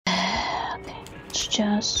let's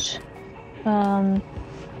just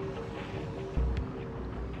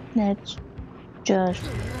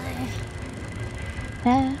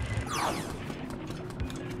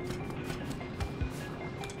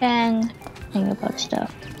and think about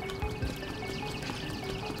stuff.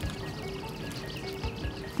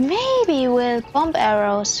 Maybe with bomb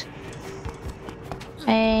arrows.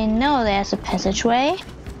 I know there's a passageway.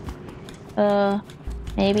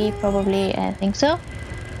 Maybe, probably, I think so.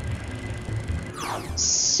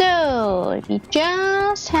 So we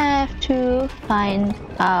just have to find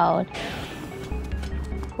out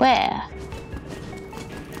where.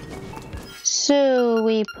 So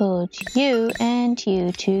we put you and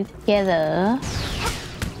you together.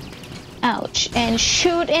 Ouch. And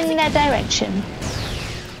shoot in that direction.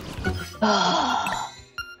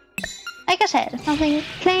 Like I said, something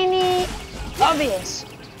plainly obvious.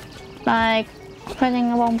 Like pressing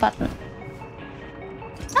the wrong button.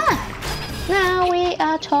 Now we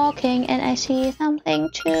are talking and I see something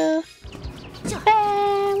too.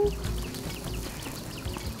 Bam!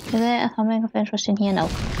 Is there something of interest in here? No.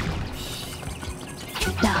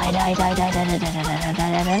 Die, die, die, die, die, die, die, die, die,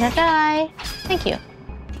 die, die, die, die. Thank you.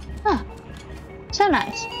 Ah, so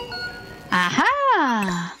nice.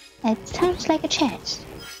 Aha! It sounds like a chest.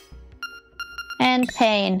 And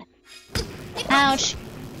pain. Ouch.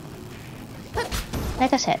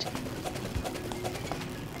 Like I said.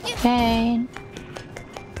 Pain.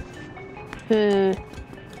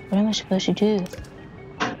 What am I supposed to do?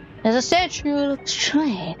 There's a statue, looks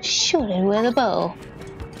strange. Shoot it with a bow.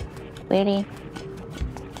 Really?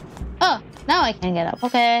 Oh, now I can get up.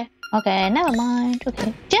 Okay. Okay, never mind.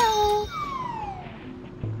 Okay, jump!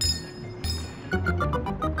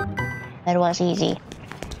 That was easy.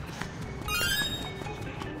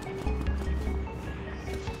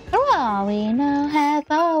 Well, we now have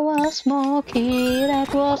our small key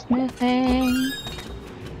that was missing.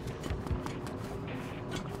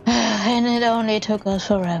 And it only took us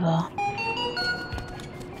forever.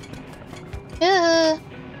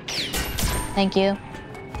 Thank you.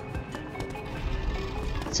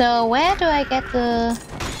 So where do I get the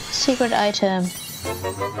secret item?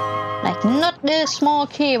 Like, not this small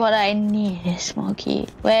key, but I need this small key.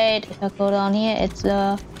 Wait, if I go down here, it's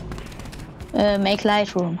the make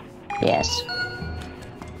light room. Yes.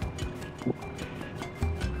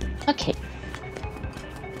 Okay.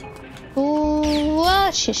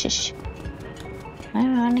 Ooh, shush.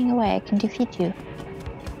 I'm running away. I can defeat you.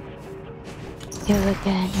 You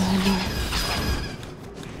again,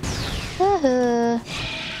 you're annoying.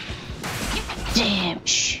 Damn.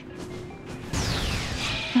 Shh.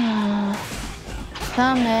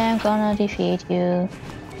 Someday I'm gonna defeat you.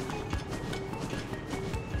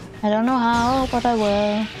 I don't know how, but I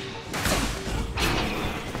will.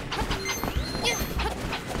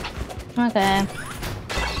 Okay.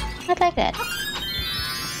 Not like that.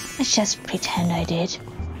 Let's just pretend I did.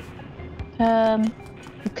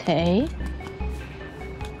 Okay.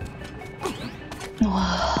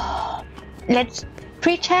 Let's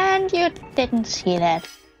pretend you didn't see that.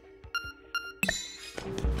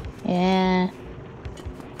 Yeah.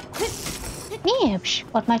 Yeesh,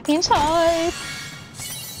 what might be inside?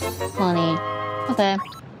 Money. Okay.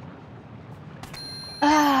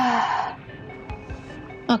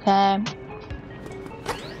 Okay.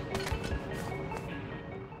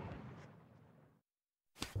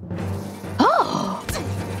 Oh!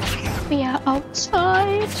 We are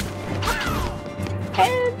outside.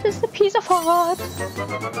 And it's a piece of art.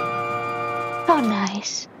 Oh,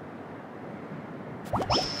 nice.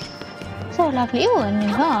 So lovely. Oh, a new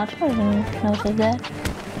heart. I didn't notice that.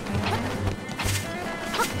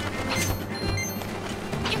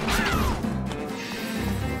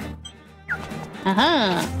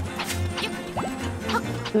 Aha!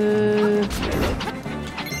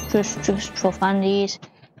 Just for fundies.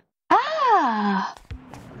 Ah!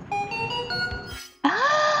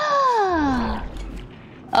 Ah!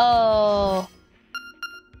 Oh.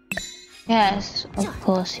 Yes, of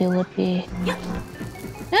course you would be.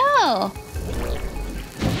 No!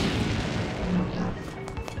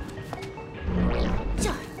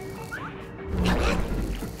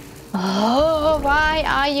 Oh, why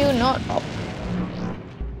are you not? Oh.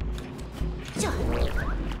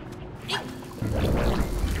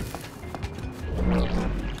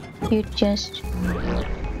 You just...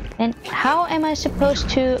 And how am I supposed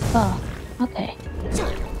to... Oh, okay.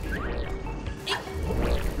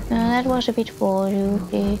 That was a bit for you.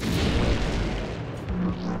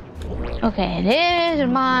 Okay, this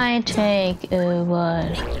might take a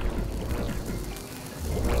while.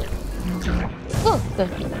 Oh, good.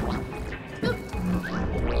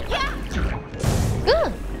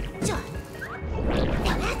 Good.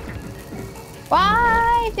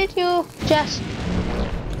 Why did you just...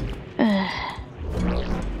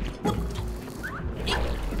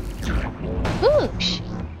 Oops!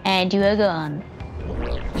 And you are gone.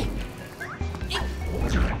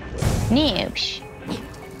 Noobs.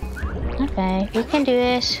 Okay, we can do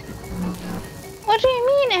this. What do you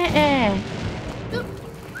mean?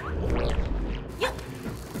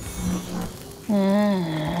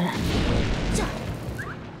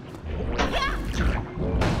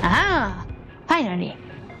 Ah! Finally.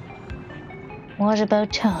 Was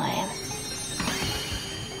about time.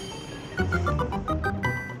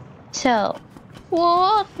 So,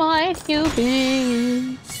 what might you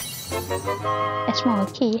be? A small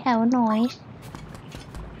key, how nice.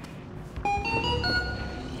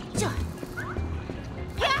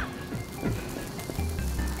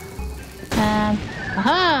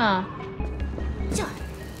 Aha!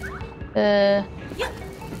 Yeah,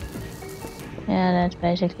 that's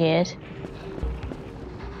basically it.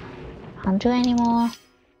 Can't do anymore.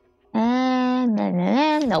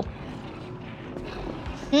 Nope.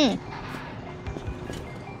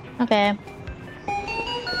 Okay.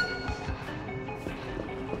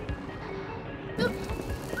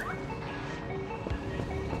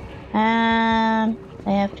 I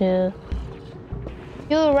have to...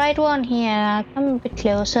 You right one here. Come a bit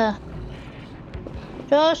closer.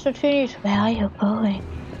 Just to finish. Where are you going?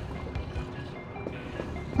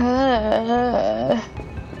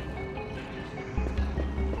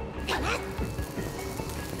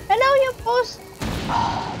 Hello, you boss.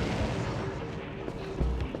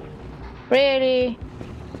 Really?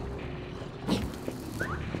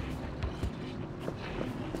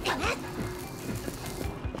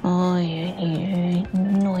 Oh, you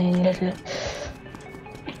annoying little...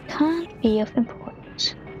 It can't be of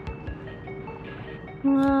importance.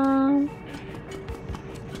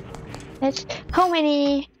 Let's... How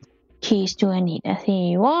many keys do I need? I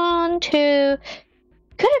see 1, 2...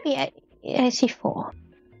 Could it be... I see 4.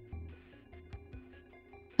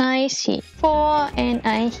 I see 4 and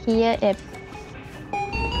I hear a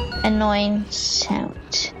annoying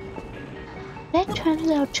sound. That turns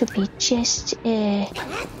out to be just a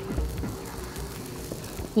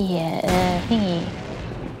thingy.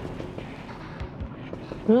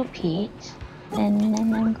 Repeat, and then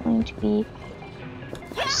I'm going to be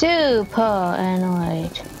super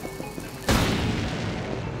annoyed.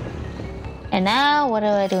 And now, what do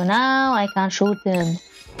I do now? I can't shoot them.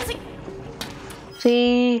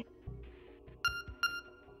 See?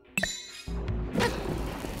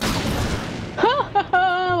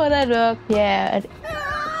 Will that work? Yeah.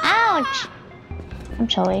 Ouch! I'm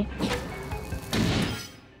sorry.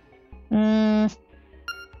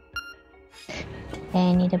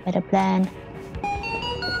 I need a better plan.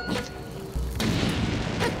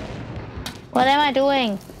 What am I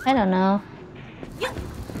doing? I don't know.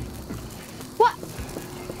 What?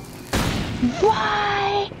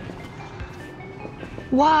 Why?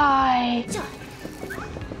 Why?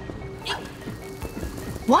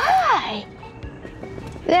 Why?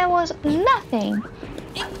 There was nothing.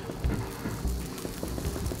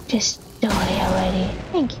 Just die already.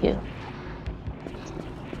 Thank you.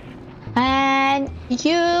 And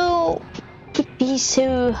you could be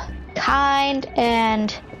so kind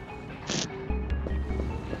and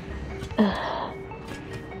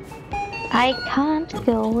I can't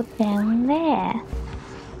go down there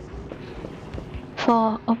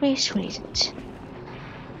for obvious reasons.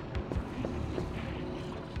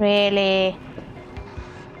 Really?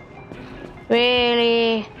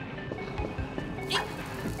 Really?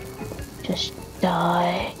 Just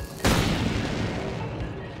die.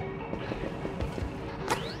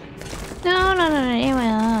 No,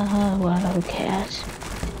 anyway, well, who cares?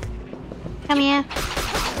 Come here.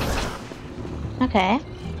 Okay.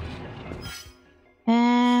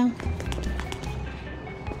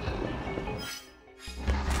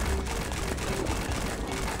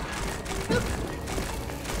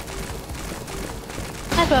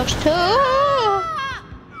 That works too.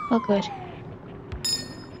 Oh, good.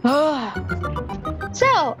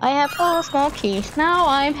 So, I have all the small keys. Now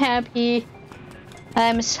I'm happy.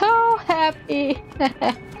 I'm so happy.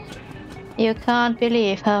 You can't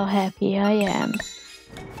believe how happy I am.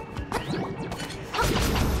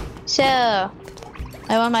 So, I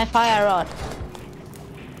want my fire rod.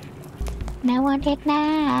 And I want it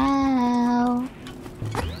now.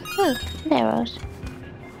 Ooh, arrows.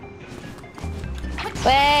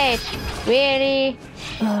 Wait, really?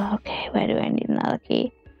 Oh, okay, where do I need another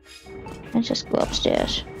key? Let's just go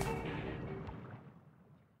upstairs.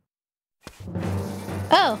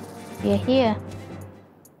 Oh, you're here.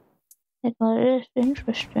 That was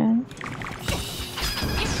interesting.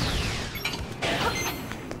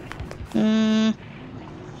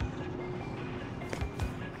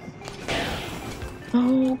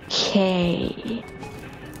 Okay.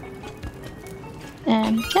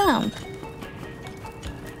 And jump.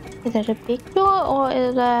 Is that a big door or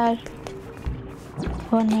is that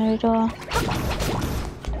ordinary door?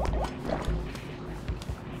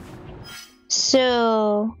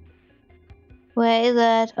 So, where is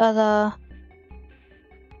that other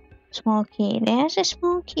small key? There's a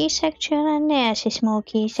small key section and there's a small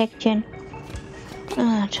key section.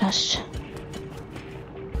 Just...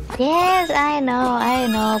 Yes, I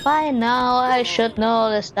know. By now I should know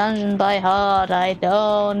this dungeon by heart. I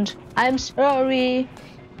don't. I'm sorry.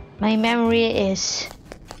 My memory is...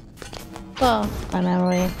 Well, my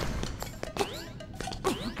memory.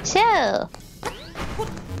 So...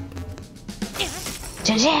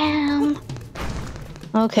 Ta-dam!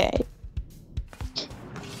 Okay.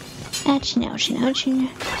 Ouchie.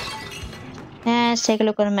 Let's take a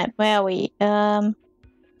look on the map. Where are we?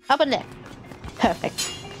 Up and there. Perfect.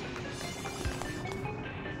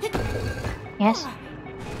 Yes.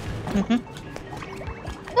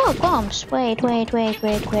 Oh, bombs. Wait.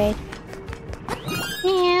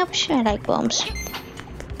 Yep, sure I like bombs.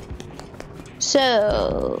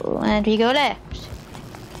 So, and we go left.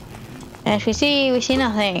 As we see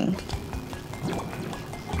nothing.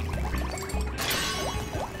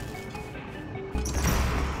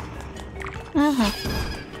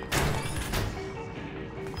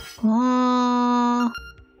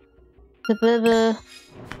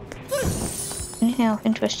 Anything of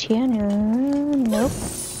interest here? No.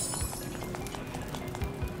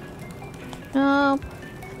 Nope.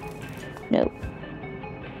 Nope.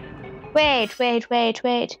 Wait.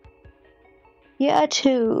 Here are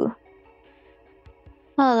two.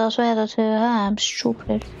 Oh, those were the two. I'm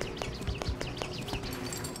stupid.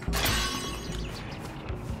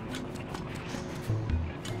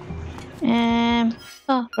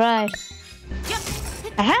 Oh, right.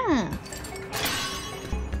 Aha!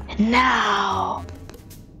 Now!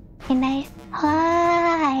 Can I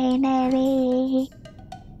finally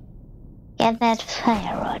get that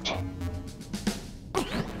fire rod?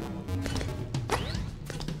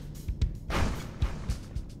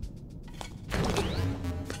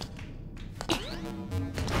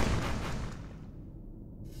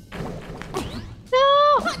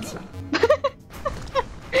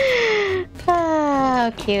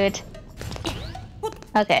 Oh, cute.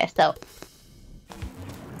 Okay, so.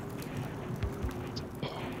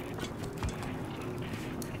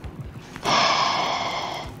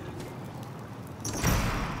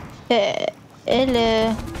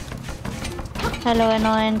 Hello. Hello,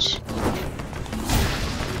 annoyance.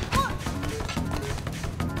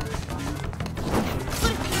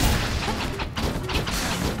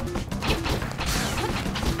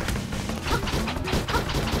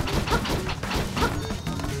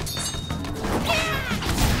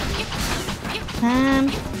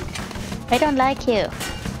 I don't like you.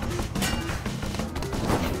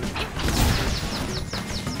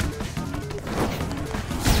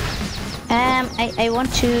 I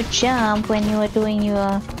want to jump when you are doing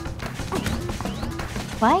your...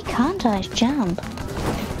 Why can't I jump?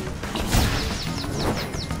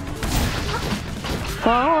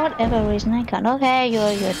 For whatever reason I can't. Okay,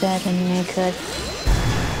 you're dead and you could.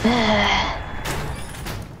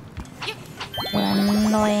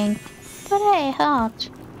 Annoying. But hey, heart.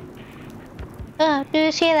 Do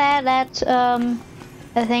you see that? That's a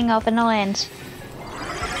thing of annoyance.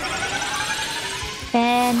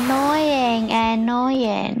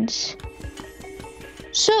 Annoyance.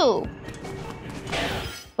 So,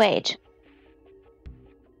 wait.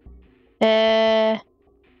 Can't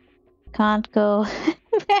go.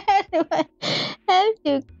 Where do I have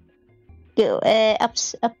to go?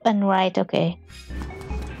 Up and right. Okay.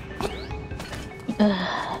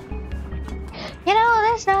 You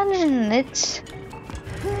know, this dungeon, it's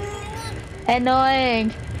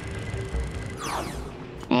annoying.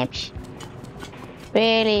 Oops.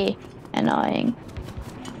 Really annoying.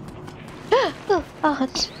 Oh,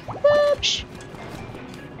 it's... Oops.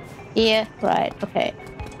 Yeah, right, okay.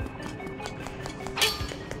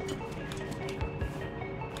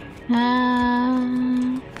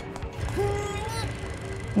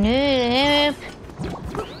 Nope.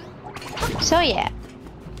 So yeah.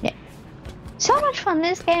 So much fun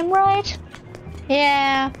this game, right?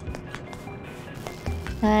 Yeah.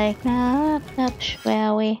 Like, not up, where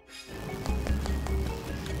are we?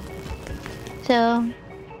 So,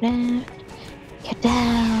 left, get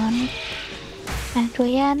down, and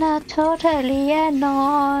we are not totally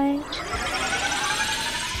annoyed.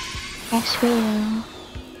 Yes, we will.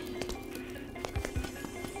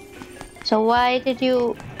 So why did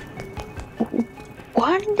you...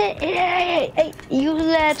 Why did I use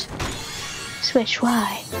that switch,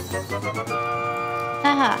 why?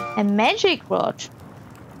 Aha, a magic rod.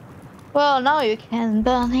 Well, now you can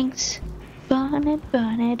burn things. Burn it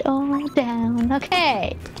all down.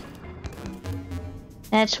 Okay.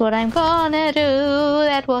 That's what I'm gonna do.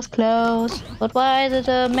 That was close. But why is it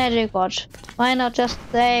a magic rod? Why not just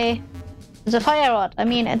say it's a fire rod? I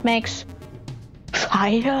mean, it makes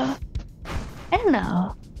fire. I don't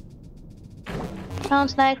know.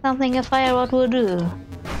 Sounds like something a fire rod would do.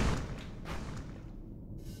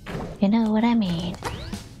 You know what I mean.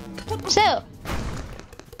 So.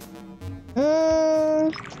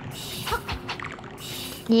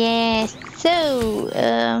 Yes. So.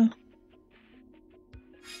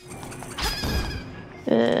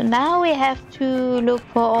 Now we have to look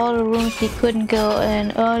for all the rooms we couldn't go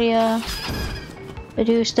in earlier. To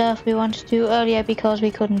do stuff we wanted to do earlier because we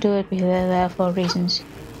couldn't do it because we were there for reasons.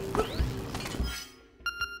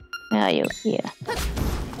 Where are you? Here.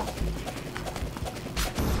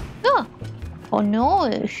 Oh! Oh no!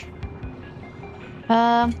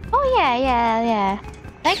 Oh yeah.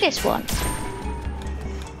 Like this one.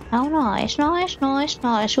 Oh nice.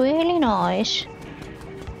 Really nice.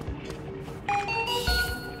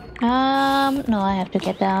 No, I have to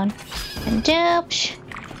get down. And jump.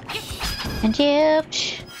 And jump.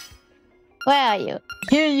 Where are you?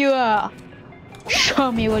 Here you are.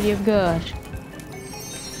 Show me what you've got.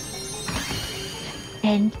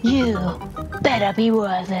 And you better be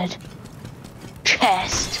worth it.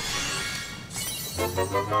 Chest.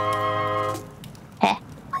 Heh.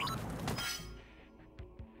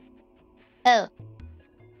 Oh.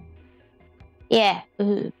 Yeah.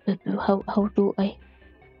 How do I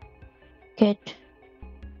get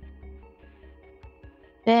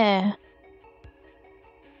there?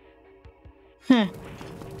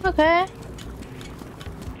 Okay.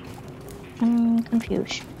 I'm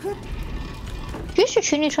confused. Just a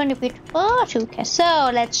tiny bit. Oh, okay. So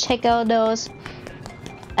let's check out those.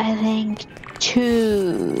 I think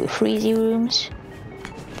 2 freezy rooms.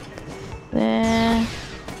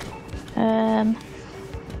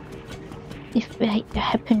 If I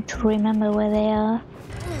happen to remember where they are.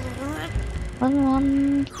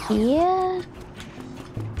 One here.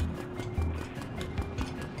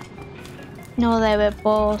 No, they were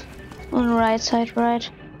both on the right side, right?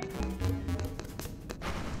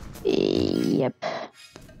 Yep.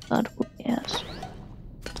 But who cares?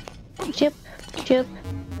 Chip. Chip.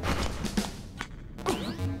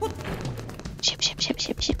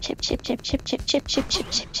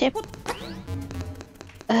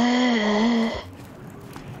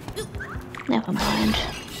 Never mind.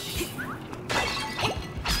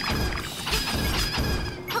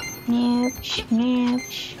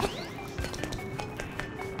 Nooch.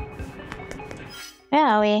 Where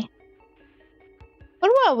are we?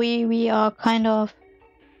 What were we? We are kind of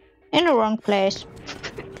in the wrong place.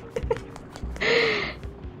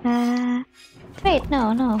 Wait,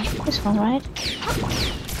 no, this one, right?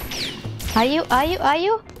 Are you?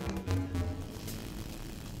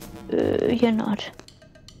 You're not.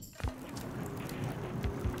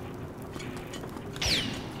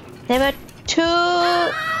 There were two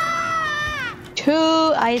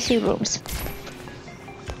icy rooms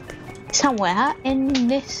somewhere in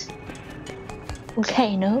this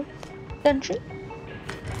volcano dungeon.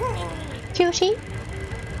 Cutie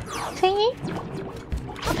thingy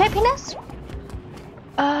of happiness.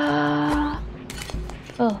 Oh,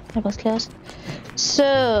 that was close.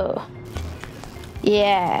 So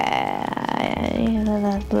yeah,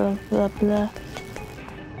 blah.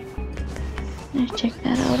 Let's check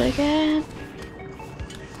that out again.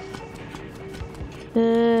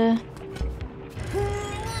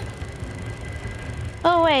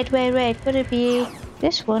 Oh wait. Could it be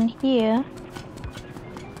this one here?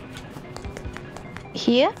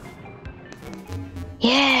 Here?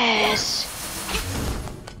 Yes.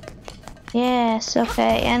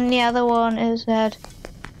 Okay. And the other one is that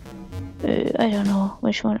I don't know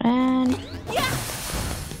which one. And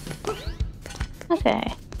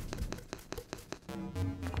okay.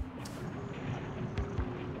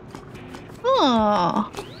 Oh,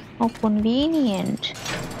 how convenient.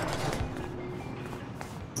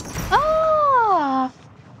 Oh,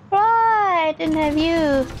 right, didn't have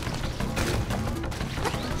you.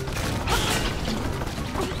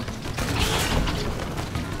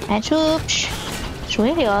 And oops. It's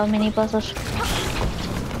really all mini puzzles.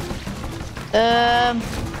 What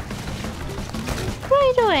are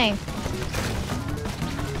you doing?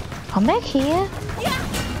 Come back here.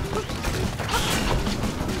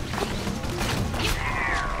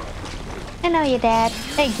 I know you're dead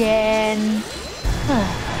again.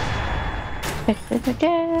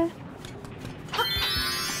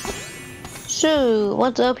 So,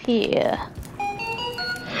 what's up here?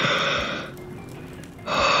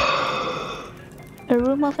 A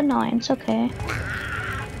room of annoyance, okay.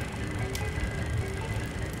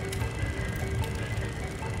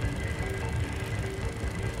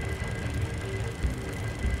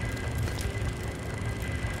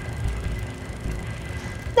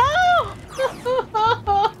 No!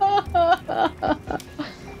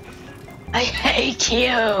 I hate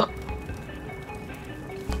you!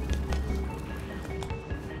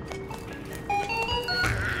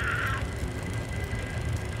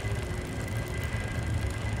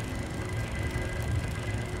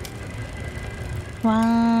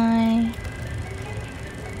 Why?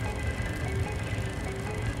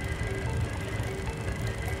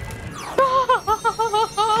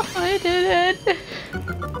 I did it!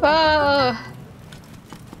 Oh!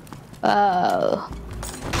 Oh!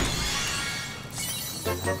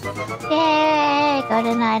 Yay! Got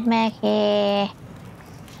a nightmare key.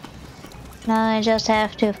 Now I just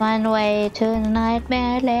have to find a way to the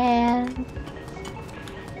nightmare land.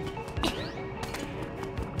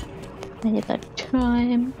 Really got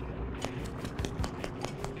time.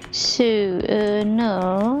 So,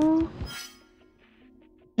 no.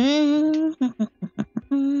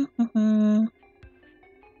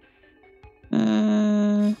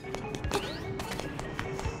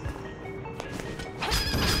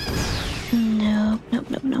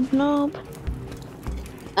 Nope.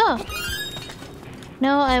 Oh.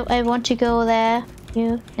 No, I want to go there.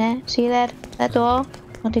 You, see that? That door?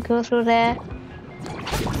 Want to go through there?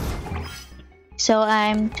 So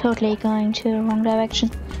I'm totally going to the wrong direction.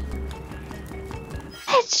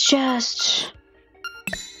 Let's just...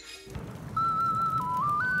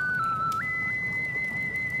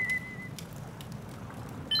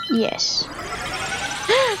 Yes.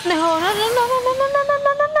 No.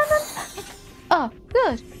 Oh,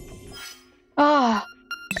 good. Oh.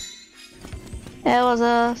 There was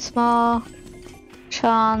a small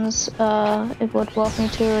chance it would walk me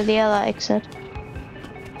to the other exit.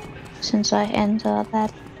 Since I entered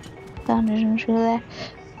that dungeon through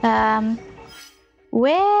there.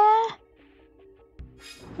 Where?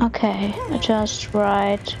 Okay, just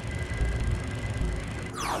right.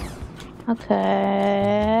 Okay.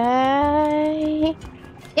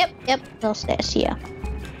 Yep, those stairs here.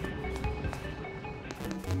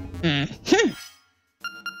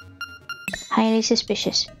 Highly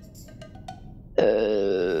suspicious. I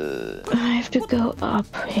have to go up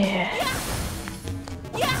here.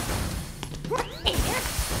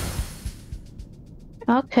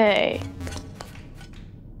 Okay.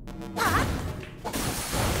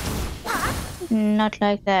 Not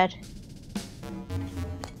like that.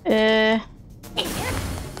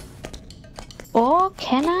 Or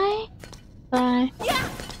can I?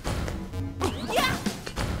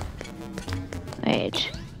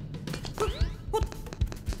 Wait.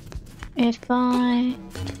 If I...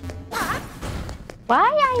 Why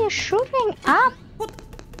are you shooting up?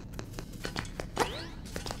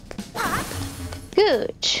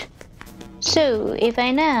 Good. So, if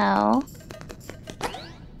I now...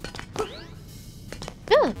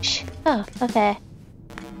 Good. Oh, okay.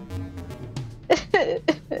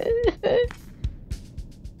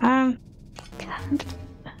 Can't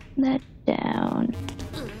put that down.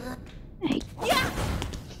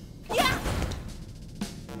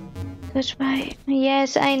 That's right.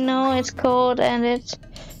 Yes, I know it's cold and it's...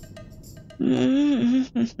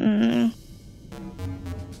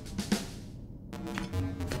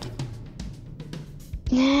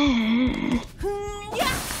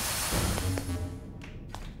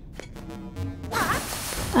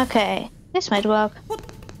 Okay, this might work.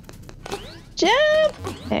 Jump!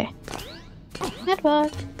 Okay. That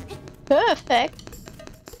worked. Perfect.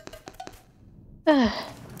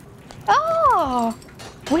 Oh!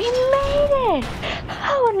 We made it!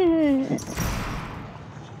 How...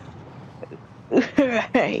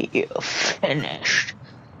 You're finished.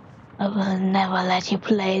 I will never let you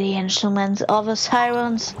play the instruments of the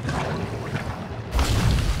sirens.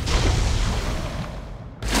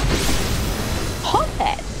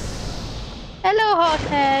 Hothead! Hello,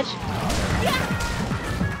 Hothead!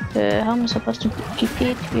 How am I supposed to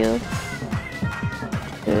defeat you?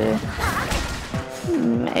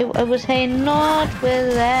 I would say not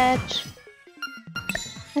with that.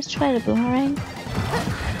 Let's try the boomerang.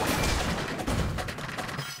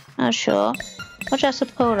 Not sure. Or just a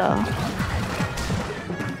polar.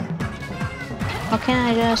 Or can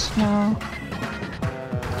I just... No.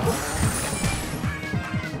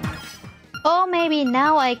 Or maybe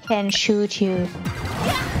now I can shoot you.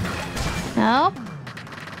 No?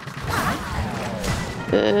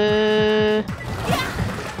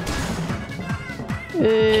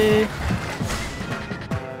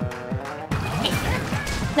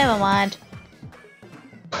 Never mind.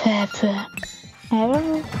 Pepper.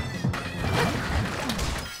 Arrow.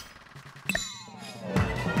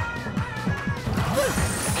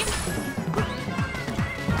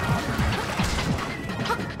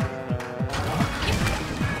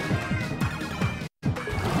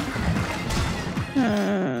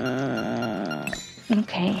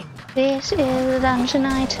 Okay, this is a dungeon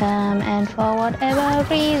item, and for whatever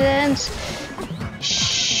reasons,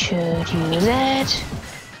 should use it.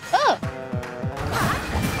 Oh!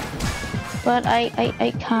 But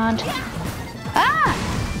I can't. Ah!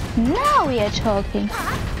 Now we are talking.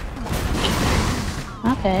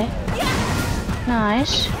 Okay.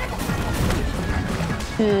 Nice.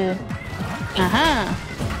 Aha!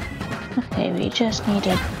 Okay, we just need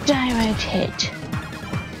a direct hit.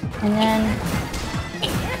 And then...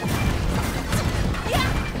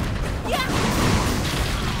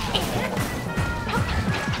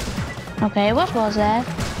 Okay, what was that?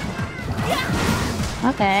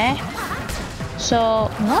 Okay.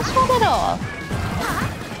 So, not smart at all.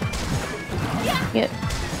 You...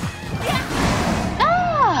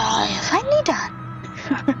 Oh, finally done.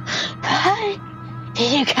 Why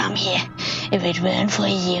did you come here? If it weren't for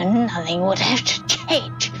you, nothing would have to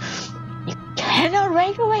change. You cannot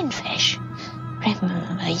rate a windfish.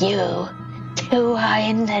 Remember, you two are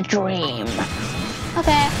in the dream.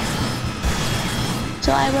 Okay.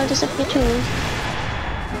 So I will disappear too.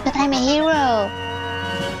 But I'm a hero.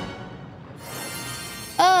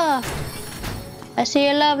 Oh, I see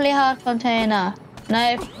a lovely heart container. And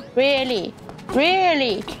I've really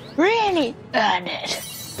earned it.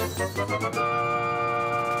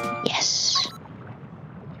 Yes.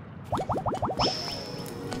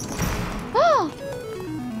 Oh!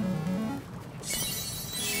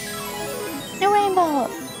 A rainbow!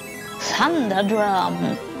 Thunder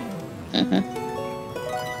drum!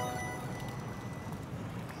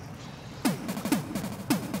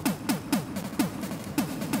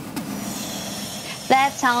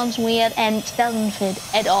 That sounds weird and doesn't fit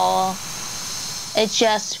at all. It's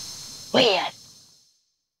just weird.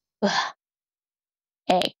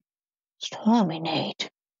 Exterminate.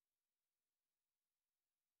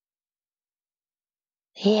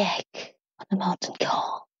 The egg on the mountain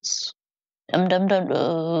calls. Dum dum dum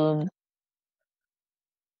dum.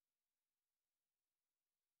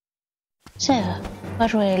 So,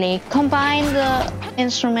 but really, combine the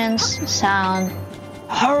instruments sound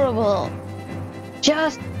horrible.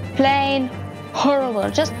 Just plain horrible.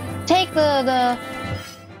 Just take the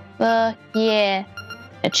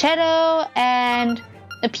cello and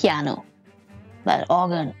the piano, that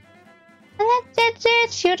organ. And that's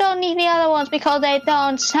it. You don't need the other ones because they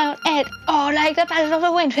don't sound at all like the Battle of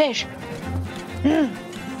the Windfish.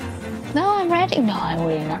 No, I'm ranting. No, I'm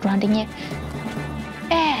really not ranting yet.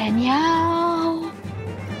 And yeah,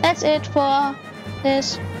 that's it for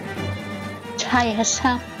this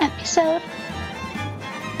tiresome episode.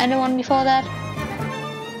 And the one before that.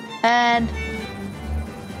 And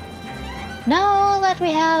now that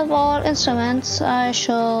we have all instruments, I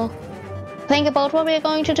shall think about what we are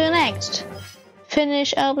going to do next.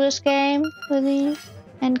 Finish up this game with me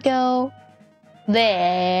and go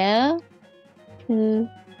there to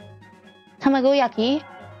Tamagoyaki,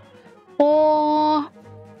 or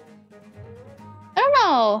I don't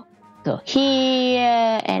know, go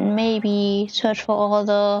here and maybe search for all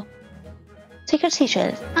the secret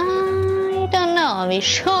teachers. I don't know. We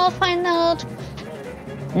shall find out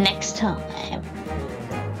next time.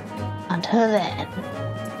 Until then.